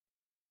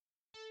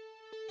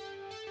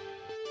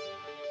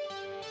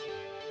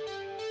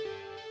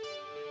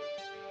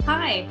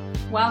Hi,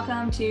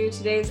 welcome to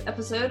today's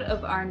episode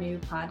of our new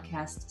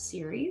podcast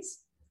series.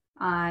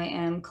 I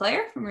am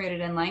Claire from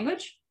Rooted in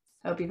Language.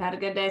 Hope you've had a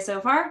good day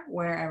so far,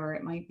 wherever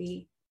it might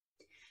be.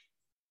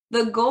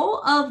 The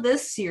goal of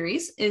this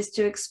series is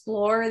to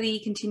explore the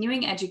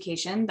continuing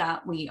education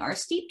that we are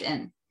steeped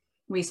in.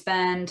 We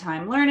spend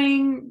time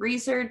learning,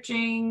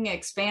 researching,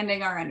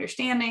 expanding our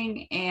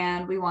understanding,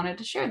 and we wanted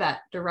to share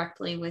that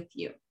directly with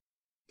you.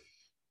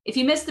 If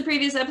you missed the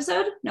previous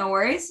episode, no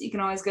worries. You can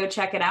always go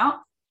check it out.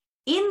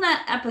 In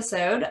that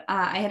episode,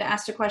 I had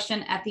asked a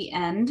question at the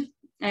end,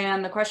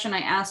 and the question I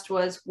asked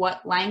was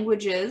what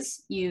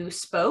languages you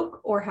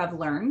spoke or have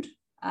learned,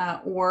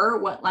 or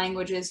what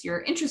languages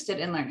you're interested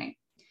in learning.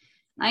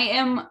 I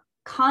am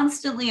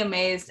constantly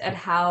amazed at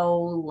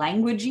how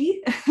languagey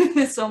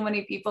so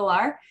many people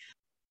are.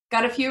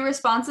 Got a few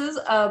responses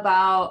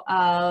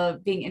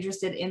about being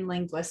interested in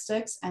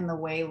linguistics and the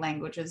way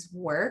languages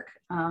work.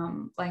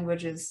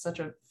 Language is such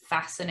a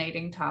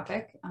fascinating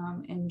topic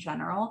in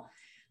general.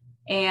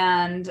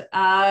 And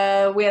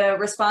we had a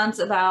response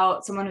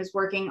about someone who's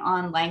working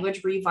on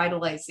language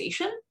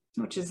revitalization,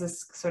 which is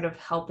this sort of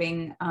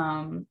helping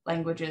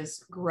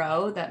languages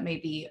grow that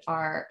maybe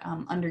are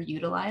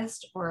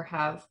underutilized or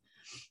have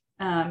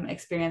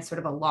experienced sort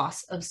of a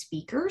loss of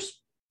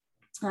speakers,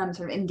 sort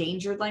of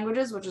endangered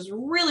languages, which is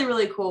really,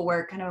 really cool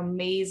work, kind of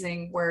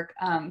amazing work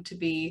to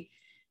be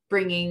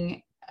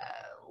bringing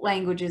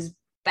languages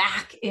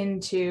back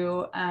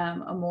into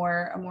a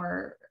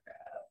more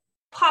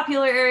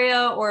popular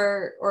area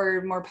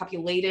or more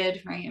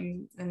populated, right,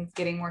 and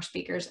getting more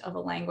speakers of a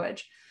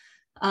language.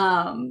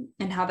 And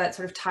how that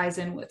sort of ties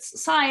in with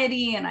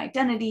society and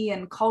identity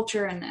and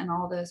culture and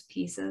all those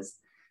pieces.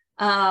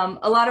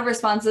 A lot of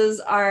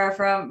responses are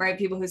from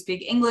people who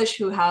speak English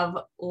who have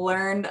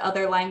learned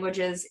other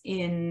languages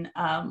in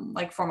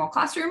like formal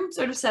classroom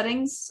sort of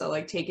settings. So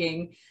like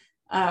taking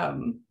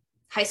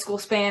high school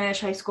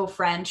Spanish, high school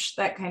French,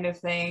 that kind of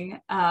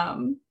thing.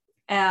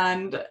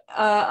 And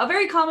a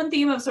very common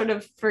theme of sort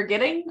of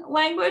forgetting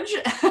language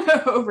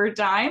over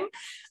time,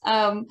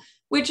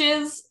 which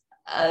is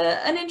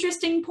an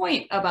interesting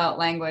point about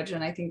language.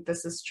 And I think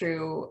this is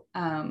true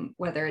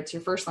whether it's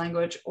your first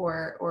language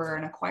or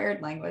an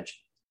acquired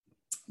language,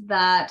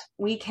 that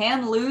we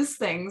can lose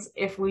things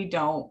if we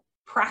don't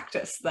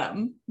practice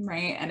them,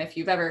 right? And if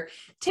you've ever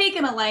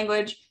taken a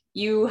language,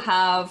 you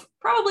have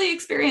probably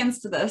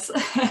experienced this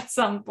at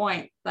some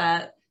point,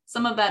 that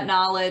some of that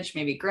knowledge,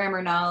 maybe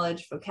grammar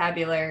knowledge,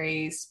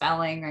 vocabulary,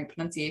 spelling, right,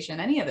 pronunciation,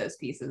 any of those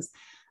pieces,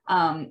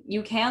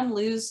 you can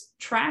lose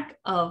track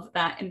of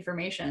that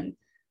information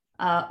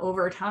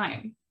over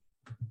time,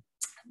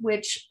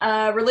 which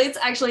relates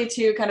actually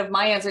to kind of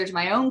my answer to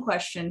my own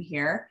question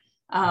here.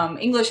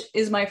 English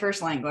is my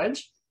first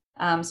language,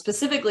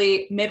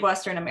 specifically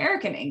Midwestern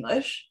American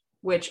English,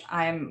 which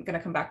I'm going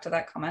to come back to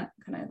that comment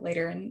kind of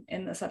later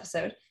in this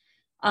episode.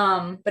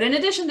 But in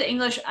addition to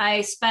English, I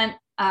spent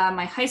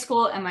my high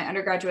school and my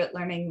undergraduate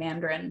learning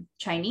Mandarin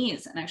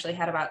Chinese, and actually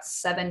had about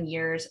 7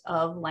 years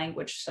of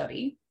language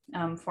study,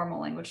 formal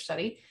language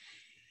study,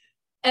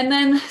 and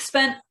then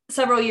spent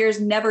several years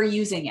never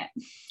using it,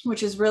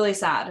 which is really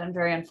sad and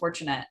very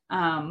unfortunate.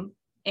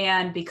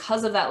 And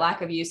because of that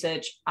lack of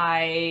usage,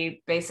 I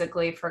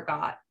basically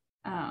forgot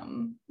a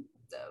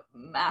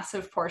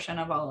massive portion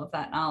of all of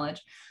that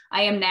knowledge.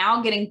 I am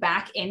now getting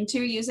back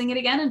into using it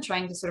again and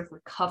trying to sort of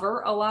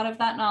recover a lot of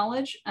that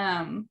knowledge.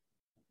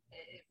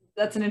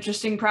 That's an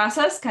interesting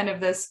process, kind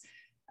of this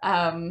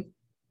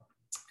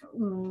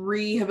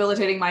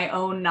rehabilitating my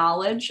own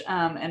knowledge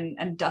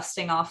and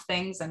dusting off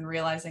things and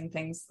realizing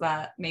things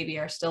that maybe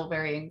are still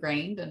very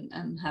ingrained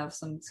and have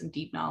some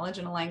deep knowledge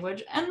in a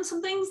language, and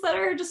some things that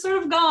are just sort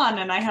of gone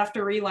and I have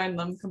to relearn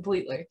them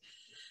completely.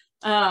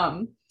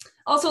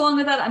 Also, along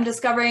with that, I'm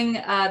discovering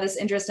this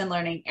interest in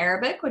learning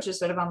Arabic, which is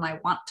sort of on my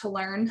want to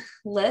learn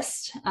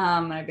list.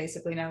 I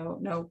basically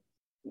know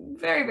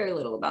very, very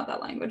little about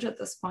that language at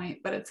this point,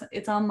 but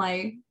it's on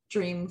my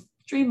dream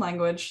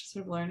language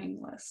sort of learning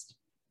list.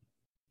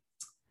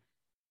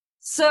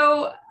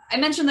 So I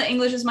mentioned that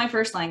English is my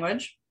first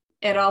language.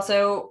 It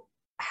also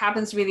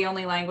happens to be the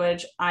only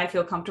language I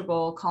feel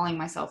comfortable calling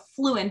myself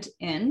fluent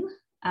in.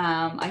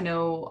 I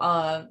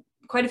know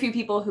quite a few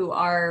people who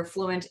are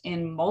fluent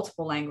in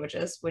multiple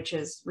languages, which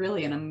is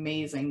really an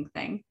amazing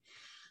thing.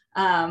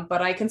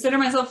 But I consider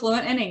myself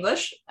fluent in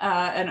English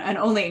and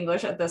only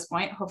English at this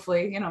point.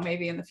 Hopefully,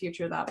 maybe in the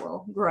future that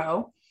will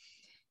grow.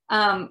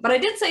 But I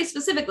did say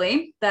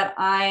specifically that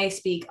I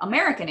speak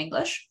American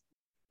English.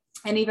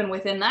 And even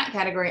within that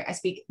category, I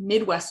speak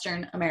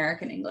Midwestern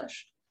American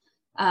English.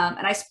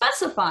 And I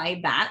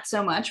specify that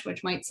so much,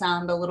 which might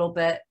sound a little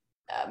bit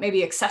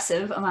maybe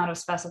excessive amount of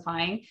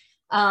specifying,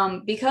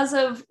 because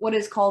of what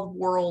is called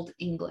world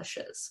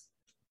Englishes,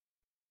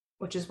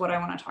 which is what I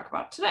want to talk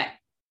about today.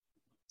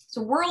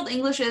 So world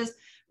Englishes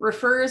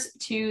refers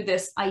to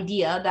this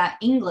idea that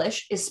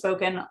English is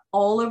spoken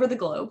all over the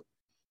globe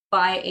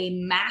by a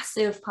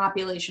massive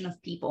population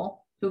of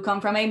people who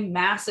come from a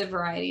massive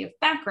variety of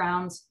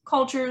backgrounds,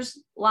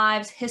 cultures,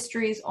 lives,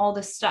 histories, all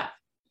this stuff.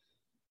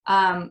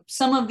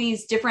 Some of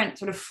these different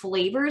sort of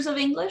flavors of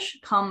English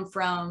come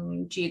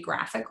from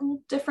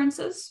geographical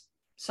differences.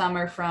 Some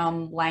are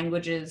from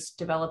languages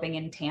developing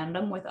in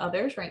tandem with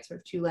others, right?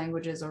 Sort of two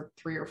languages or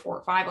three or four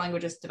or five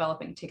languages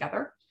developing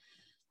together.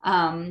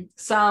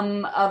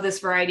 Some of this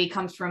variety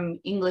comes from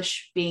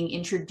English being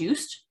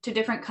introduced to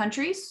different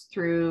countries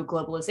through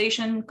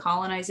globalization,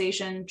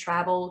 colonization,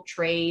 travel,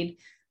 trade.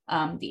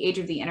 The age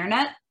of the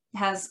internet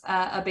has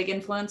a big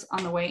influence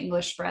on the way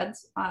English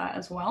spreads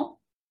as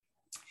well.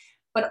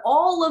 But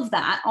all of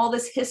that, all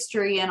this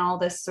history and all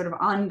this sort of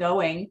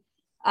ongoing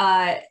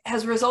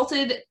has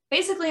resulted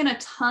basically in a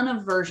ton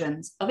of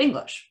versions of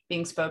English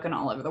being spoken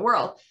all over the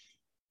world.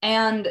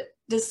 And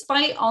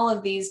despite all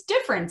of these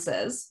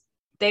differences,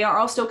 they are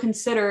all still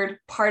considered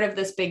part of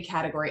this big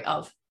category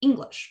of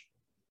English.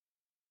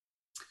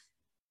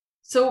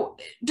 So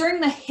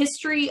during the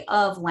history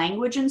of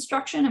language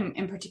instruction,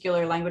 in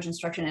particular language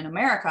instruction in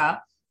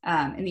America,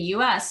 in the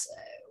US,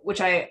 which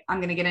I'm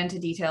going to get into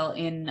detail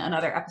in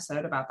another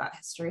episode about that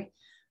history.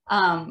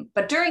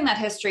 But during that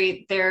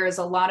history, there's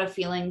a lot of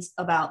feelings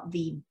about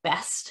the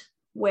best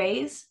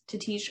ways to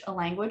teach a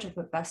language. I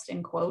put best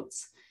in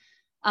quotes.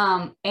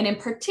 And in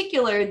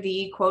particular,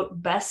 the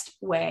quote, best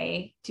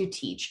way to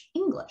teach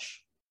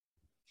English.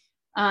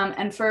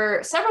 And for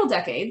several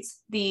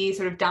decades, the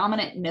sort of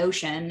dominant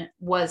notion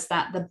was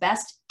that the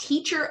best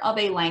teacher of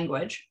a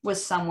language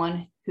was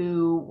someone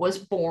who was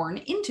born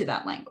into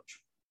that language.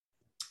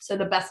 So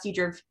the best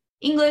teacher of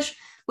English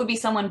would be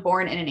someone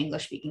born in an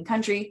English-speaking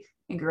country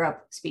and grew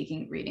up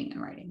speaking, reading,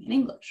 and writing in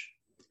English.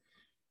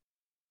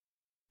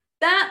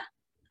 That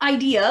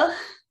idea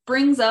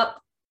brings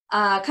up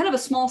kind of a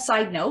small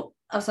side note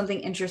of something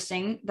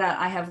interesting that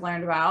I have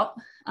learned about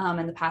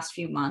in the past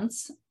few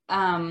months.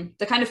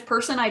 The kind of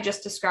person I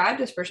just described,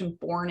 this person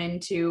born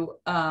into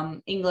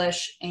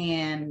English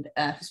and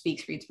who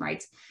speaks, reads, and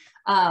writes,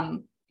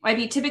 might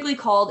be typically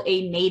called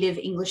a native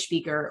English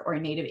speaker or a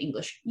native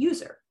English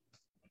user.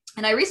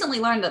 And I recently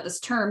learned that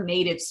this term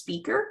native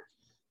speaker,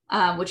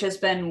 which has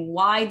been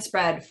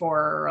widespread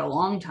for a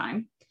long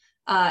time,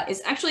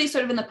 is actually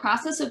sort of in the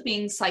process of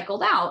being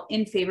cycled out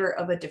in favor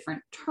of a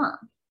different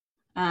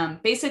term.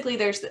 Basically,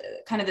 there's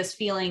kind of this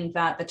feeling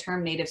that the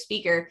term native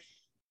speaker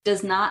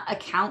does not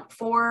account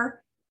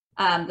for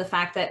the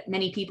fact that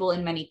many people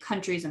in many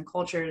countries and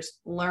cultures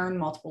learn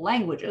multiple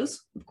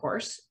languages, of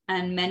course,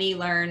 and many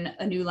learn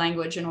a new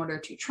language in order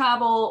to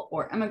travel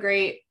or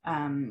emigrate,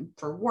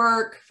 for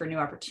work, for new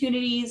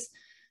opportunities.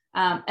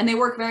 And they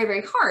work very,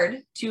 very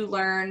hard to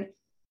learn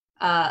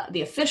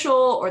the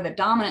official or the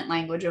dominant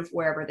language of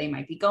wherever they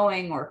might be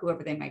going or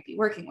whoever they might be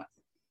working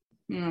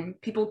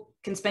with. People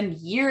can spend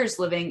years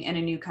living in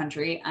a new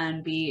country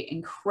and be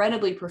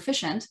incredibly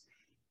proficient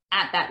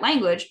at that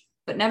language,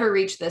 but never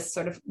reach this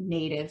sort of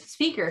native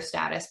speaker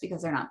status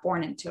because they're not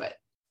born into it.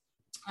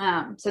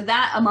 So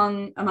that,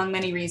 among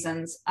many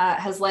reasons,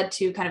 has led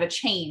to kind of a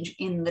change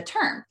in the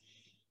term.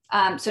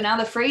 So now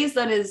the phrase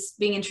that is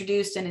being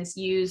introduced and is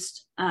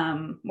used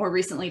more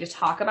recently to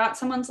talk about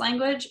someone's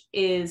language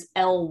is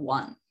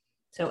L1.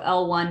 So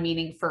L1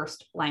 meaning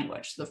first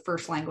language, so the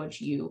first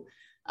language you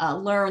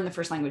learn, the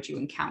first language you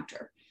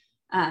encounter.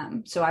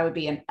 So I would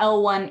be an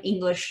L1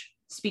 English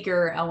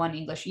speaker, L1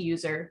 English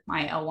user.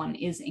 My L1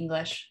 is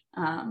English.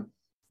 And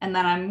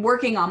then I'm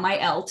working on my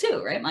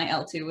L2, right? My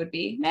L2 would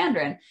be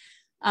Mandarin.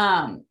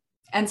 And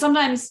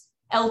sometimes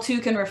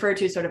L2 can refer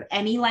to sort of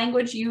any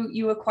language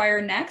you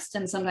acquire next.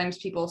 And sometimes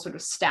people sort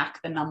of stack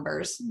the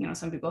numbers. You know,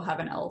 some people have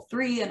an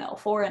L3, an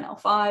L4, an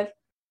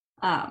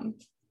L5.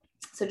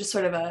 So just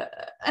sort of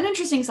an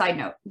interesting side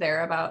note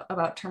there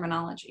about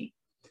terminology.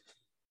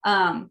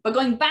 But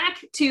going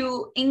back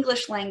to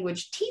English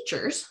language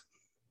teachers,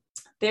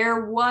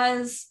 there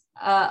was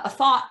a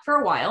thought for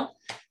a while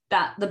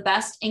that the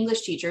best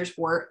English teachers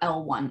were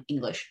L1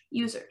 English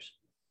users,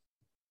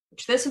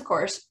 which this, of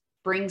course,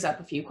 brings up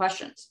a few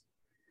questions.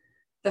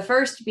 The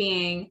first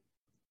being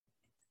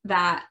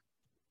that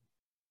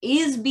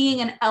is being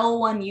an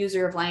L1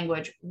 user of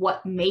language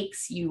what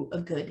makes you a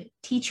good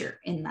teacher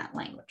in that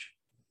language?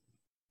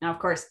 Now, of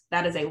course,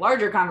 that is a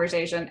larger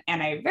conversation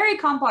and a very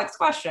complex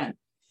question.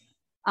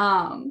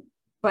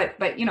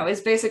 But you know,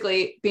 it's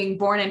basically being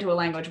born into a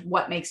language,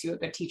 what makes you a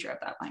good teacher of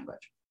that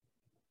language?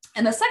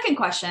 And the second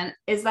question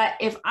is that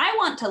if I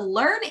want to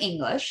learn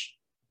English,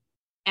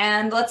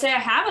 and let's say I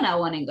have an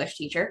L1 English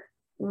teacher,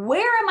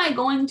 where am I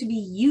going to be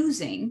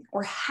using,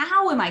 or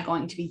how am I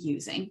going to be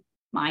using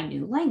my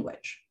new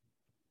language?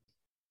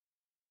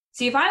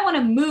 See, if I want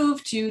to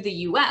move to the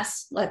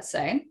US, let's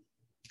say,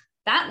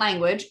 that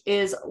language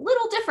is a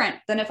little different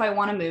than if I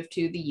want to move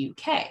to the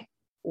UK,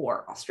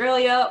 or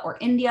Australia, or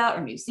India,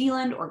 or New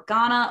Zealand, or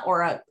Ghana,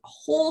 or a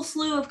whole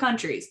slew of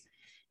countries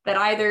that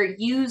either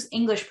use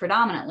English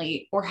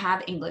predominantly or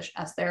have English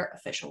as their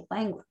official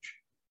language.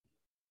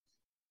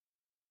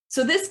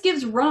 So this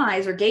gives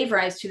rise, or gave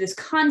rise to, this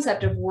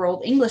concept of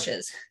world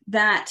Englishes,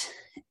 that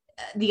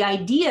the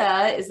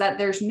idea is that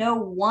there's no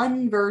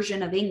one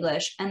version of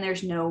English and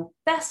there's no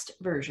best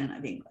version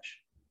of English.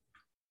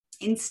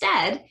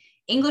 Instead,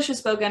 English is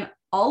spoken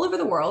all over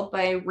the world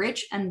by a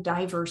rich and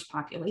diverse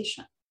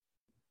population.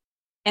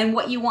 And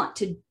what you want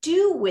to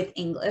do with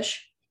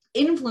English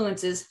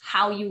influences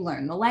how you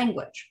learn the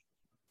language.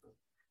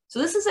 So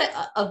this is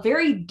a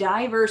very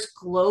diverse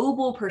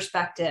global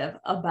perspective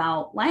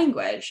about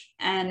language,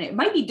 and it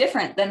might be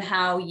different than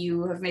how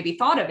you have maybe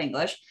thought of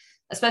English,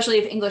 especially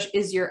if English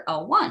is your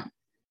L1.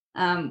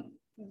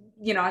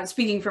 You know,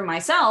 speaking for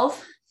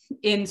myself,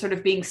 in sort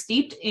of being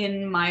steeped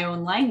in my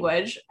own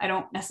language, I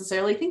don't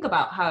necessarily think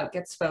about how it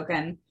gets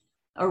spoken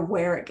or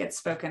where it gets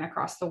spoken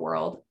across the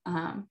world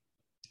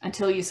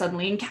until you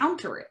suddenly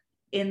encounter it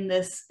in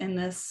this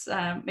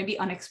maybe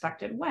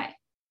unexpected way.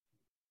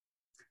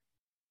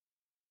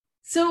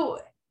 So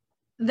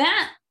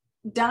that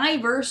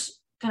diverse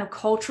kind of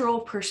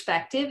cultural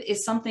perspective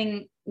is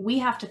something we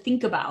have to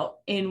think about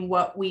in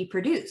what we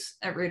produce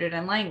at Rooted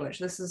in Language.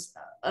 This is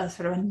a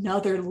sort of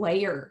another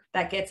layer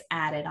that gets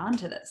added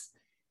onto this,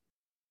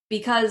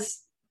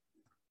 because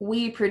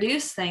we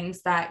produce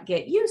things that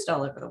get used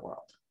all over the world.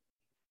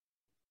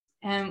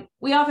 And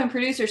we often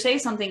produce or say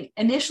something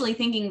initially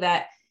thinking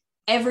that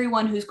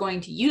everyone who's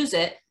going to use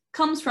it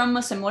comes from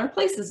a similar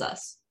place as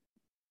us.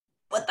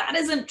 But that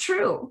isn't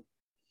true.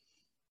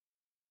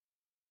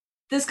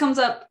 This comes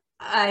up,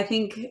 I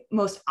think,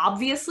 most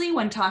obviously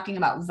when talking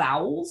about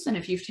vowels. And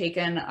if you've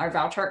taken our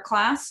vowel chart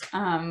class,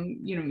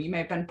 you may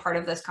have been part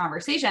of this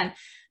conversation,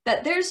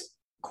 that there's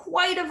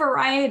quite a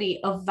variety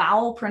of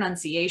vowel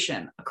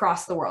pronunciation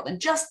across the world.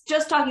 And just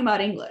talking about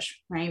English,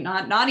 right?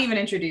 Not even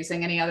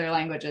introducing any other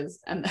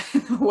languages and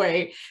the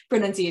way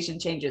pronunciation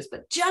changes,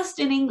 but just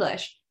in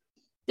English,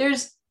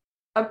 there's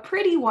a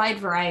pretty wide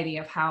variety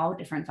of how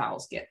different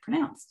vowels get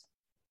pronounced.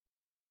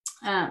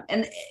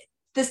 And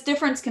this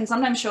difference can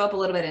sometimes show up a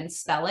little bit in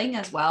spelling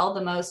as well.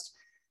 The most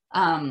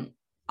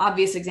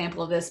obvious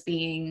example of this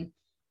being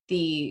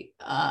the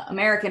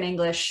American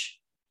English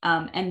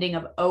ending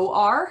of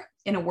OR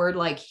in a word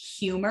like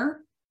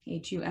humor,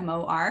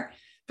 H-U-M-O-R,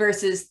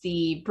 versus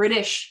the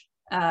British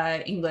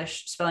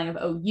English spelling of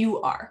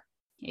O-U-R,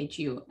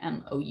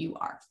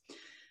 H-U-M-O-U-R.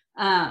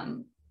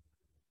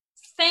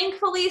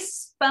 Thankfully,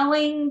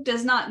 spelling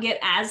does not get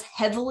as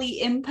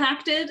heavily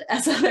impacted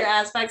as other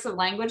aspects of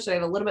language, so I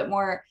have a little bit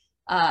more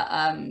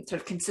sort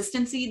of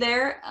consistency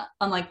there,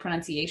 unlike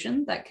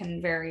pronunciation that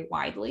can vary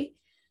widely.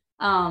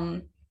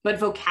 But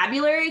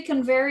vocabulary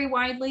can vary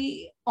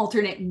widely.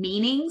 Alternate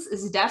meanings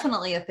is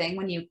definitely a thing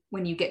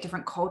when you get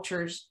different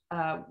cultures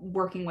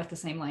working with the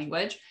same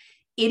language.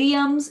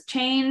 Idioms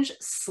change,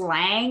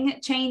 slang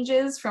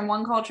changes from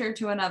one culture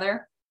to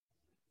another.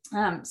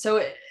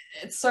 So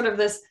it's sort of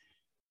this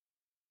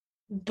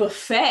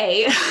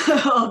buffet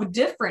of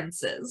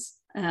differences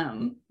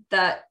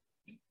that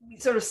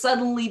sort of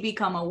suddenly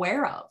become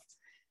aware of.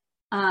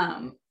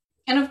 And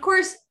of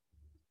course,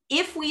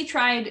 if we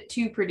tried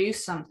to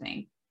produce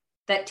something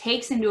that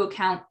takes into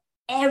account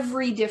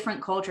every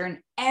different culture and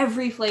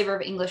every flavor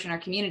of English in our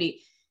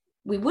community,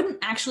 we wouldn't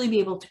actually be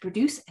able to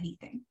produce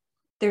anything.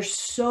 There's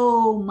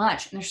so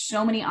much, and there's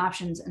so many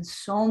options and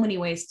so many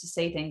ways to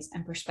say things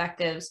and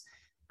perspectives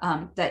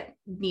that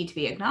need to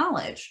be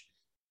acknowledged,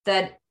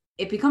 that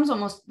it becomes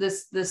almost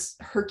this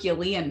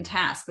Herculean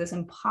task, this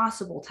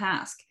impossible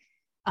task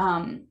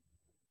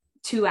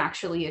to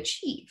actually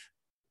achieve.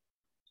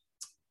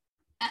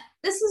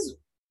 This is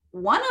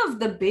one of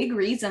the big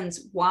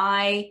reasons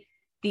why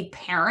the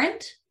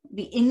parent,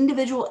 the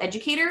individual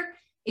educator,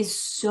 is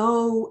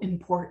so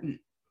important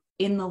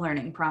in the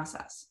learning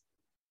process.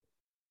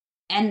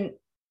 And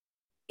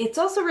it's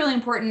also really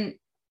important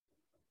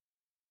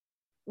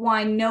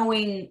why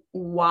knowing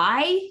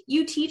why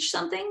you teach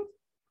something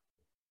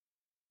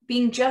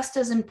being just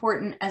as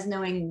important as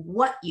knowing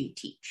what you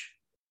teach,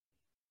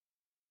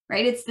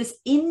 right? It's this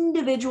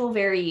individual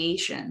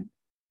variation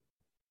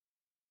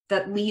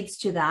that leads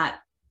to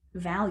that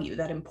value,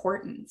 that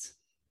importance,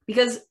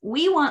 because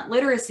we want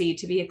literacy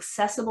to be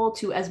accessible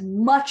to as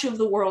much of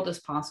the world as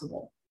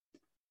possible,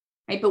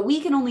 right? But we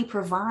can only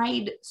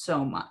provide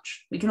so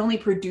much. We can only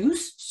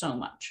produce so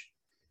much.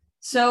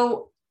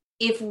 So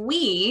if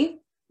we,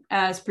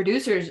 as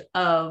producers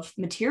of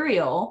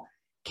material,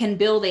 can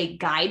build a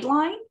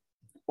guideline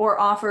or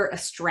offer a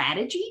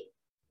strategy,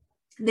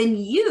 then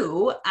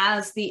you,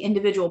 as the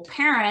individual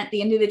parent,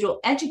 the individual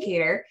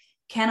educator,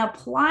 can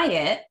apply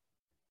it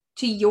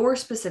to your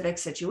specific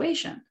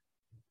situation.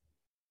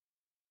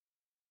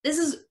 This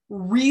is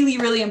really,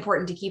 really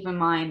important to keep in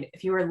mind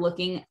if you are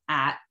looking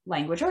at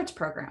language arts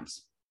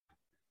programs.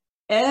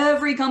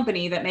 Every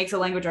company that makes a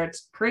language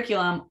arts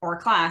curriculum or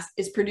class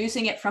is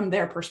producing it from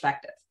their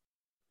perspective,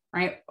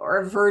 right? Or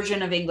a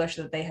version of English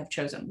that they have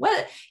chosen.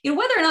 Whether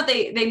or not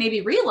they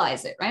maybe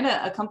realize it, right?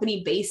 A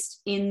company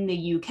based in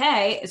the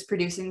UK is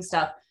producing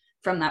stuff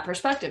from that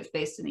perspective.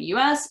 Based in the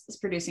US is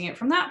producing it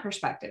from that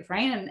perspective,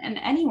 right? And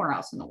anywhere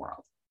else in the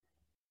world.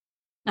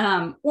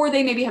 Or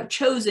they maybe have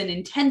chosen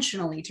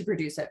intentionally to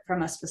produce it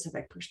from a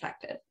specific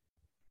perspective.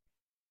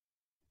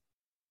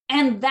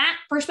 And that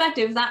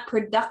perspective, that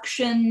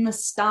production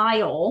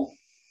style,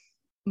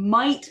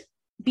 might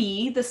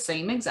be the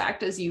same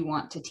exact as you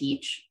want to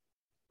teach,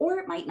 or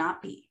it might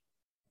not be.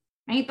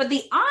 right? But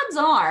the odds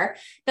are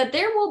that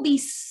there will be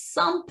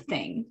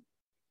something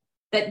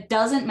that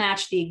doesn't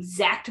match the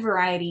exact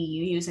variety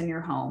you use in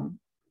your home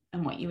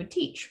and what you would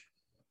teach,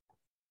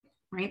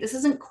 right? This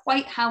isn't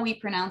quite how we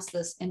pronounce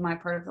this in my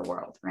part of the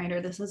world, right?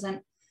 Or this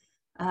isn't,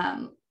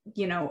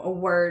 a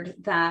word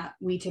that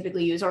we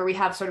typically use, or we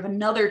have sort of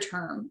another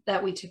term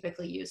that we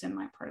typically use in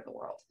my part of the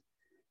world.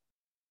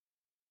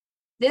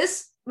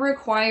 This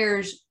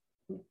requires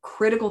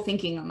critical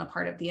thinking on the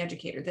part of the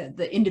educator,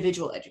 the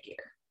individual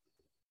educator,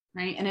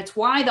 right? And it's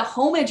why the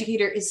home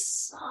educator is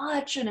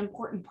such an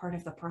important part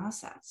of the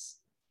process,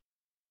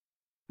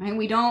 right?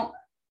 We don't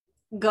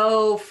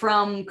go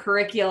from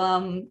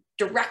curriculum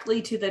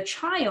directly to the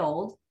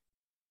child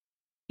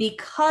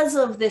because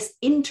of this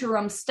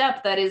interim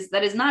step that is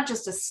not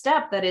just a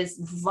step, that is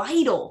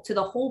vital to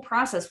the whole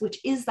process, which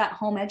is that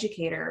home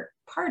educator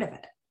part of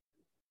it.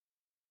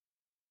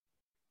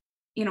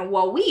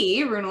 While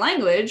we, Runa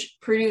Language,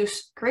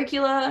 produce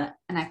curricula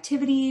and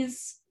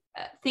activities,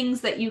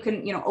 things that you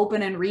can,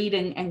 open and read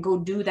and go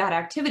do that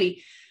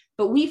activity,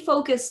 but we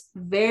focus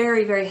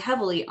very, very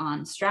heavily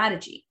on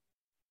strategy.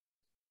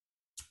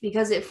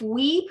 Because if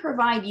we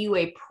provide you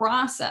a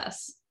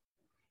process,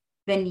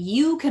 then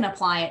you can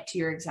apply it to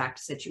your exact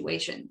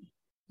situation.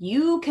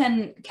 You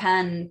can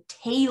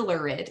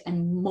tailor it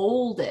and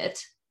mold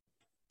it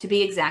to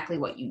be exactly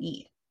what you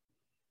need.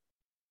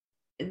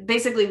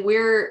 Basically,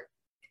 we're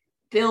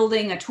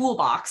building a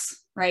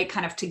toolbox, right?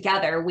 Kind of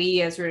together.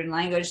 We as Rooted in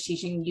Language,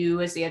 teaching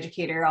you as the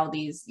educator all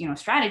these,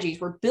 strategies.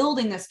 We're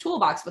building this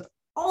toolbox with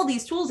all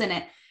these tools in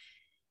it.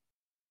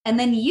 And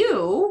then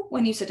you,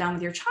 when you sit down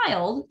with your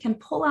child, can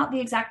pull out the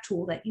exact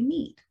tool that you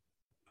need,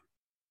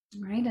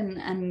 right?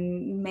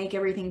 And make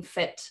everything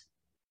fit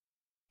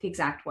the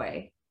exact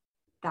way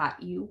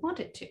that you want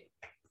it to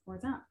for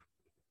them.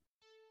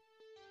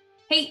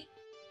 Hey,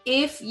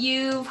 if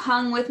you've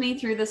hung with me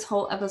through this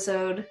whole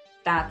episode,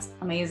 that's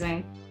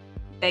amazing.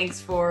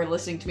 Thanks for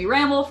listening to me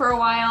ramble for a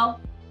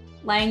while.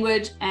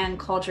 Language and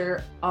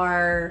culture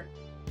are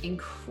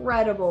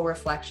incredible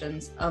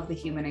reflections of the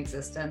human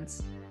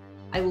existence.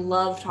 I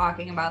love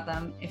talking about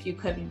them, if you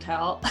couldn't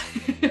tell.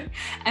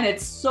 And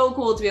it's so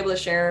cool to be able to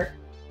share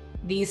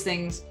these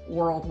things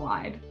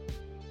worldwide.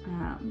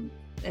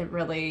 It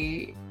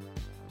really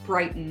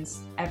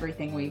brightens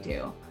everything we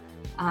do.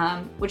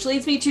 Which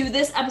leads me to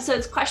this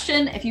episode's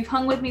question. If you've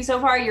hung with me so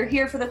far, you're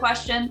here for the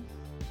question.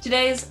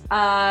 Today's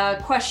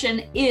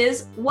question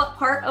is, what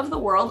part of the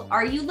world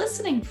are you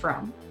listening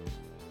from?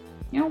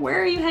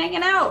 Where are you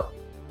hanging out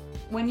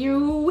when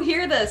you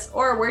hear this?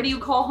 Or where do you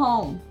call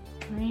home,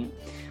 right?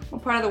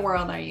 What part of the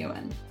world are you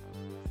in?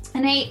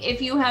 And hey, if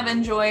you have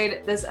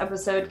enjoyed this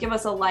episode, give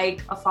us a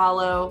like, a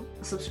follow,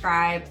 a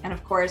subscribe, and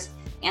of course,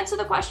 answer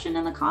the question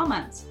in the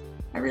comments.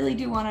 I really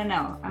do want to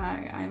know.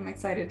 I'm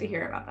excited to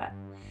hear about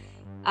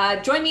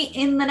that. Join me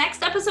in the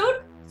next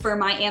episode for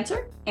my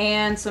answer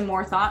and some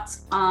more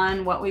thoughts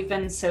on what we've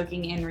been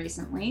soaking in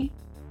recently.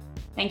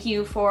 Thank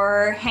you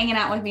for hanging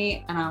out with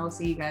me, and I will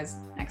see you guys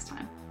next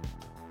time.